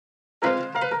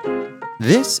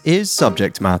This is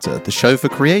Subject Matter, the show for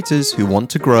creators who want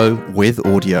to grow with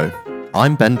audio.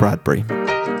 I'm Ben Bradbury.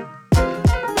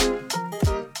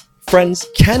 Friends,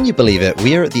 can you believe it?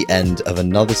 We are at the end of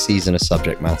another season of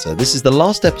Subject Matter. This is the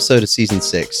last episode of season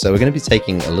 6, so we're going to be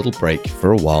taking a little break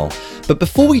for a while. But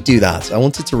before we do that, I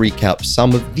wanted to recap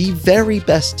some of the very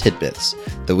best tidbits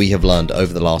that we have learned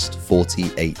over the last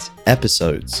 48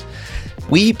 episodes.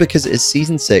 We, because it is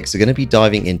season 6, are going to be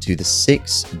diving into the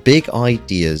 6 big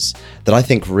ideas that I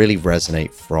think really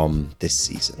resonate from this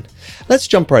season. Let's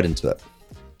jump right into it.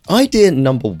 Idea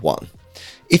number 1.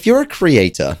 If you're a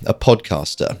creator, a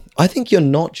podcaster, I think you're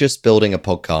not just building a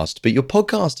podcast, but your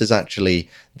podcast is actually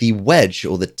the wedge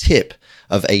or the tip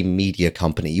of a media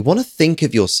company. You want to think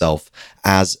of yourself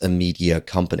as a media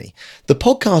company. The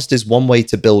podcast is one way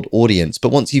to build audience,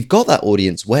 but once you've got that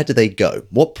audience, where do they go?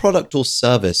 What product or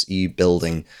service are you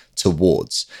building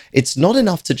towards? It's not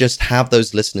enough to just have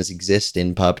those listeners exist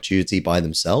in perpetuity by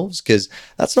themselves, because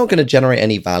that's not going to generate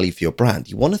any value for your brand.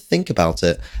 You want to think about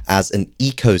it as an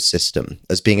ecosystem,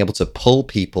 as being able to pull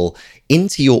people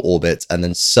into your orbit and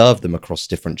then serve them across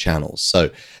different channels.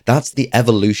 So that's the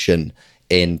evolution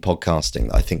in podcasting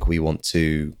that I think we want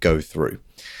to go through.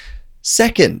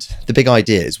 Second, the big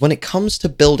idea is when it comes to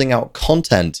building out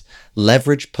content,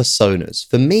 leverage personas.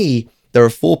 For me, there are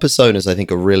 4 personas I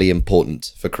think are really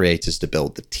important for creators to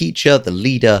build: the teacher, the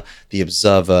leader, the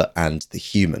observer, and the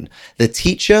human. The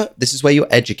teacher, this is where you're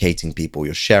educating people,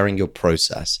 you're sharing your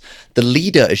process. The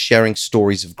leader is sharing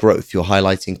stories of growth. You're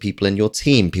highlighting people in your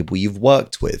team, people you've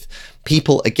worked with,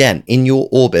 people, again, in your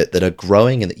orbit that are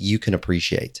growing and that you can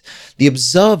appreciate. The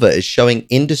observer is showing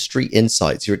industry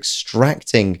insights. You're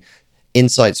extracting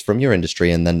insights from your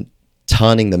industry and then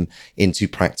turning them into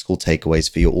practical takeaways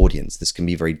for your audience. This can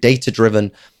be very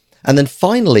data-driven. And then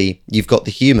finally, you've got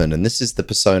the human, and this is the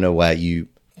persona where you,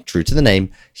 true to the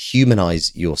name,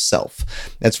 humanize yourself.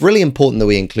 It's really important that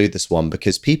we include this one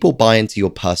because people buy into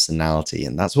your personality,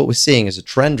 and that's what we're seeing as a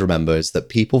trend, remember, is that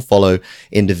people follow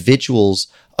individuals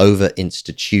over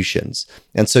institutions.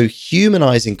 And so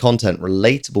humanizing content,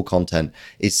 relatable content,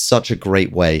 is such a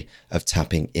great way of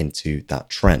tapping into that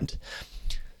trend.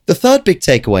 The third big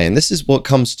takeaway, and this is what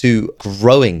comes to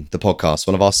growing the podcast,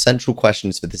 one of our central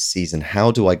questions for this season: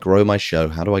 how do I grow my show?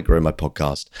 How do I grow my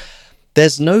podcast?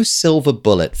 There's no silver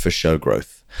bullet for show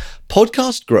growth.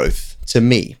 Podcast growth, to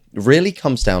me, really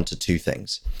comes down to 2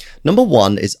 things. Number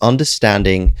 1 is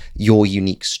understanding your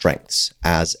unique strengths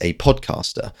as a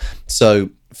podcaster.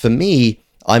 So for me,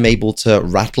 I'm able to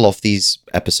rattle off these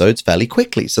episodes fairly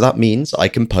quickly. So that means I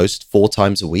can post 4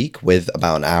 times a week with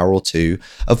about an hour or 2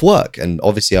 of work. And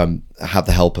obviously I have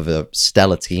the help of a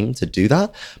stellar team to do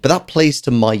that, but that plays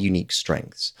to my unique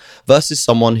strengths versus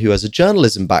someone who has a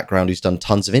journalism background, who's done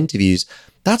tons of interviews.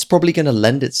 That's probably going to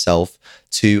lend itself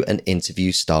to an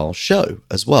interview style show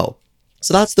as well.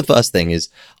 So that's the first thing, is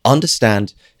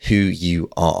understand who you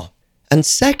are. And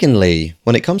secondly,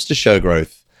 when it comes to show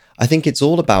growth, I think it's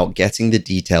all about getting the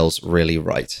details really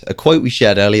right. A quote we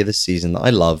shared earlier this season that I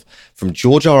love from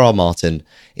George R.R. Martin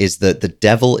is that the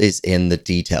devil is in the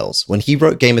details. When he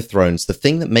wrote Game of Thrones, the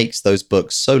thing that makes those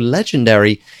books so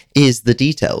legendary is the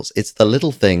details. It's the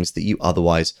little things that you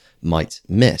otherwise might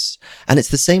miss. And it's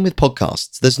the same with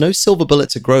podcasts. There's no silver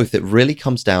bullet to growth. It really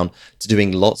comes down to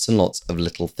doing lots and lots of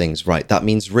little things right. That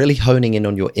means really honing in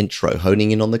on your intro,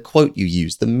 honing in on the quote you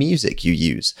use, the music you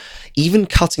use, even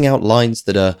cutting out lines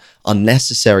that are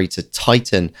unnecessary to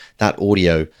tighten that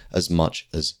audio as much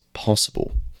as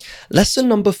possible. Lesson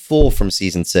number 4 from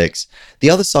season 6,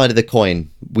 the other side of the coin.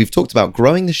 We've talked about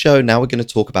growing the show. Now we're going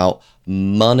to talk about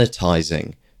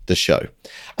monetizing the show.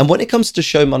 And when it comes to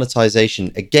show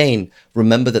monetization, again,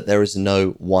 remember that there is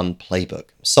no one playbook.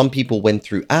 Some people win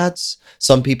through ads,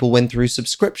 some people win through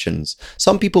subscriptions,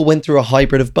 some people win through a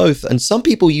hybrid of both, and some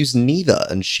people use neither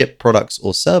and ship products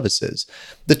or services.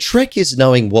 The trick is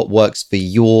knowing what works for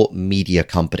your media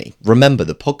company. Remember,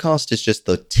 the podcast is just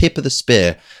the tip of the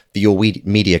spear for your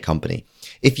media company.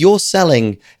 If you're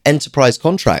selling enterprise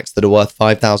contracts that are worth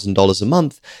 $5,000 a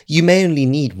month, you may only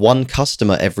need 1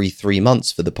 customer every 3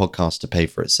 months for the podcast to pay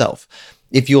for itself.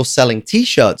 If you're selling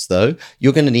t-shirts, though,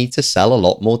 you're going to need to sell a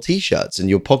lot more t-shirts, and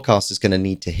your podcast is going to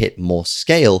need to hit more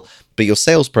scale, but your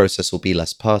sales process will be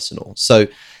less personal. So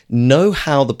know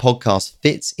how the podcast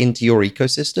fits into your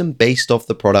ecosystem based off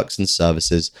the products and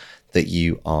services that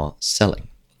you are selling.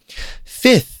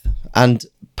 Fifth, and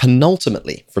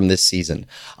penultimately from this season,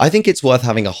 I think it's worth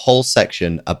having a whole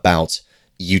section about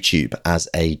YouTube as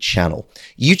a channel.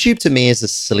 YouTube to me is a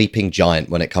sleeping giant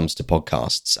when it comes to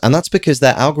podcasts, and that's because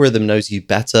their algorithm knows you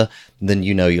better than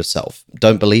you know yourself.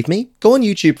 Don't believe me? Go on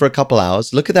YouTube for a couple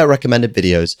hours, look at their recommended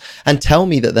videos, and tell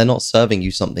me that they're not serving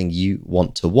you something you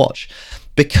want to watch.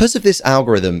 Because of this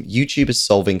algorithm, YouTube is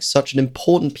solving such an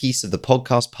important piece of the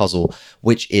podcast puzzle,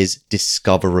 which is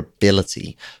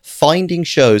discoverability. Finding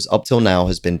shows up till now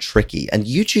has been tricky, and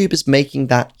YouTube is making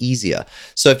that easier.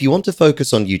 So if you want to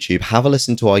focus on YouTube, have a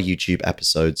listen to our YouTube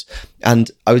episodes.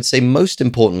 And I would say most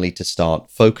importantly to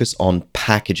start, focus on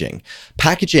packaging.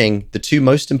 Packaging, the two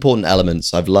most important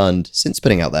elements I've learned since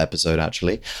putting out the episode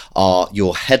actually, are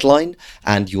your headline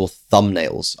and your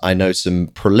thumbnails. I know some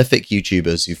prolific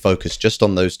YouTubers who focus just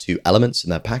on those two elements in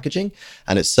their packaging,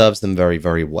 and it serves them very,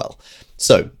 very well.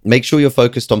 So make sure you're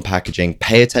focused on packaging,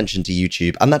 pay attention to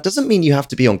YouTube. And that doesn't mean you have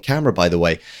to be on camera, by the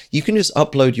way. You can just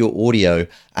upload your audio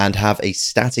and have a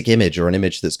static image or an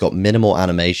image that's got minimal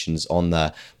animations on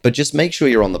there. But just make sure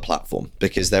you're on the platform,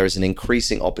 because there is an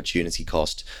increasing opportunity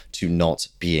cost to not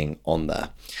being on there.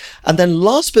 And then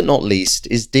last but not least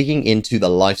is digging into the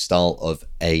lifestyle of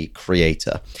a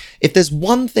creator. If there's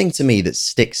one thing to me that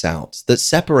sticks out, that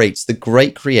separates the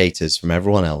great creators from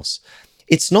everyone else,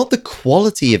 it's not the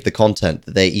quality of the content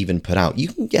that they even put out. You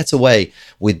can get away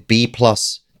with B+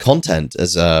 content,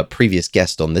 as a previous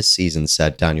guest on this season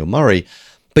said, Daniel Murray,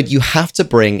 but you have to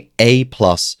bring A+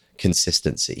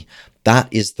 consistency. That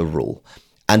is the rule.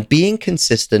 And being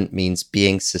consistent means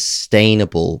being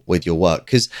sustainable with your work.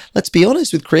 Because let's be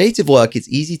honest, with creative work, it's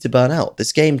easy to burn out.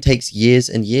 This game takes years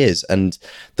and years. And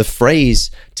the phrase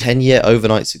 10-year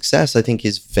overnight success, I think,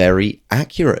 is very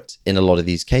accurate in a lot of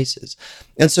these cases.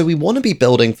 And so we want to be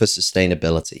building for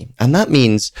sustainability. And that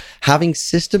means having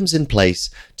systems in place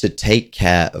to take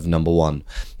care of number one.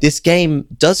 This game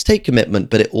does take commitment,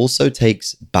 but it also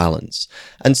takes balance.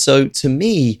 And so to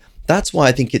me, that's why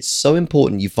I think it's so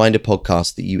important you find a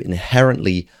podcast that you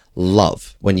inherently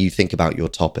love when you think about your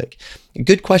topic. A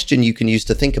good question you can use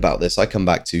to think about this, I come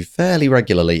back to fairly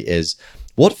regularly, is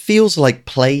what feels like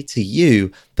play to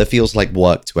you that feels like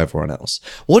work to everyone else?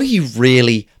 What are you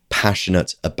really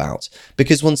passionate about?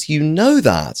 Because once you know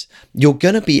that, you're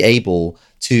going to be able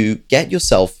to get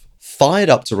yourself fired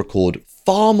up to record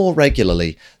far more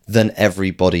regularly than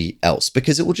everybody else,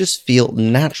 because it will just feel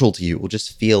natural to you. It will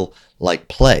just feel like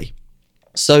play.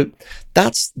 So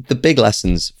that's the big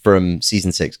lessons from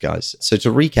season 6, guys. So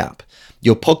to recap,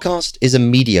 your podcast is a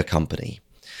media company.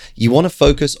 You want to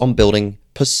focus on building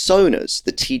personas: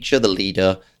 the teacher, the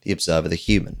leader, the observer, the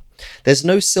human. There's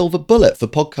no silver bullet for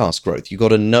podcast growth. You got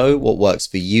to know what works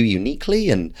for you uniquely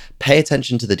and pay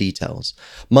attention to the details.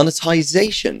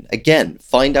 Monetization, again,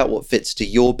 find out what fits to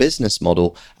your business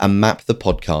model and map the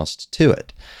podcast to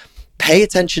it. Pay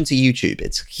attention to YouTube.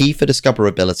 It's key for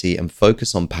discoverability, and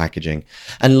focus on packaging.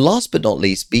 And last but not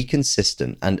least, be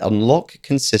consistent and unlock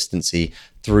consistency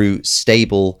through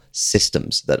stable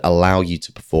systems that allow you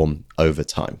to perform over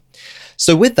time.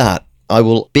 So with that, I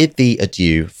will bid thee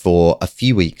adieu for a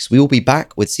few weeks. We will be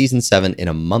back with season 7 in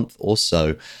a month or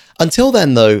so. Until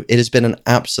then, though, it has been an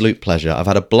absolute pleasure. I've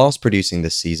had a blast producing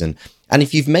this season. And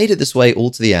if you've made it this way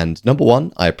all to the end, number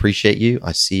one, I appreciate you,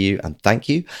 I see you, and thank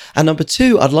you. And number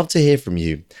two, I'd love to hear from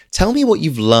you. Tell me what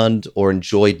you've learned or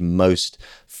enjoyed most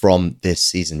from this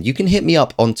season. You can hit me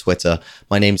up on Twitter.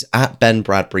 My name's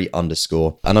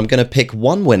 @BenBradbury_, and I'm going to pick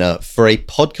one winner for a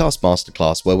podcast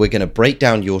masterclass where we're going to break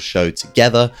down your show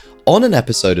together on an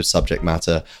episode of Subject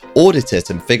Matter, audit it,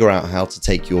 and figure out how to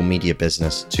take your media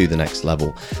business to the next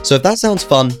level. So if that sounds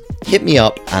fun, hit me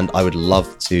up and I would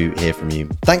love to hear from you.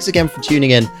 Thanks again for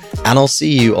tuning in, and I'll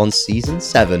see you on season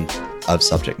 7 of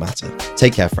Subject Matter.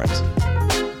 Take care, friends.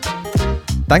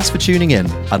 Thanks for tuning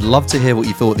in. I'd love to hear what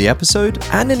you thought of the episode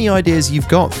and any ideas you've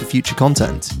got for future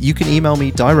content. You can email me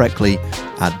directly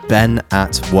at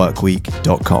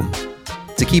ben@workweek.com.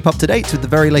 To keep up to date with the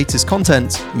very latest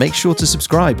content, make sure to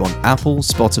subscribe on Apple,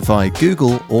 Spotify,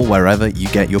 Google, or wherever you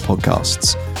get your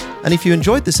podcasts. And if you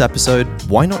enjoyed this episode,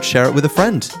 why not share it with a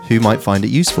friend who might find it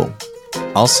useful?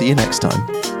 I'll see you next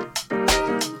time.